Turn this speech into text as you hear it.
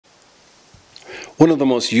One of the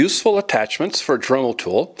most useful attachments for a Dremel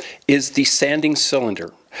tool is the sanding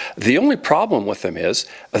cylinder. The only problem with them is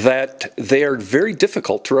that they are very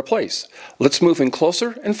difficult to replace. Let's move in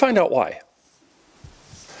closer and find out why.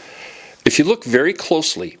 If you look very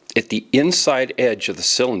closely at the inside edge of the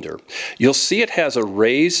cylinder, you'll see it has a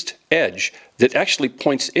raised edge that actually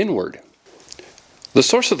points inward. The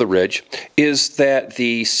source of the ridge is that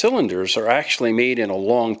the cylinders are actually made in a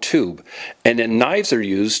long tube, and then knives are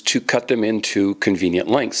used to cut them into convenient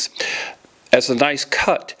lengths. As the knives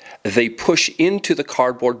cut, they push into the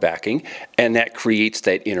cardboard backing, and that creates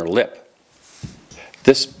that inner lip.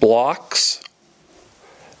 This blocks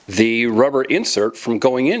the rubber insert from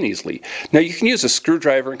going in easily. Now you can use a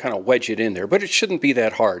screwdriver and kind of wedge it in there, but it shouldn't be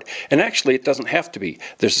that hard. And actually it doesn't have to be.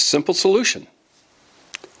 There's a simple solution.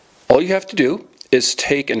 All you have to do is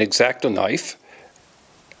take an X-Acto knife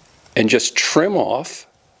and just trim off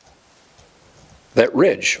that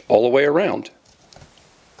ridge all the way around.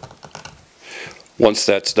 Once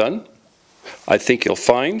that's done, I think you'll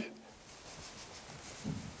find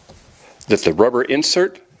that the rubber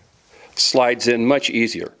insert slides in much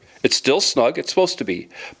easier. It's still snug, it's supposed to be,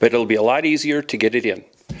 but it'll be a lot easier to get it in.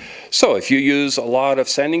 So if you use a lot of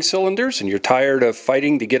sanding cylinders and you're tired of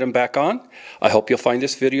fighting to get them back on, I hope you'll find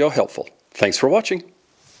this video helpful. Thanks for watching.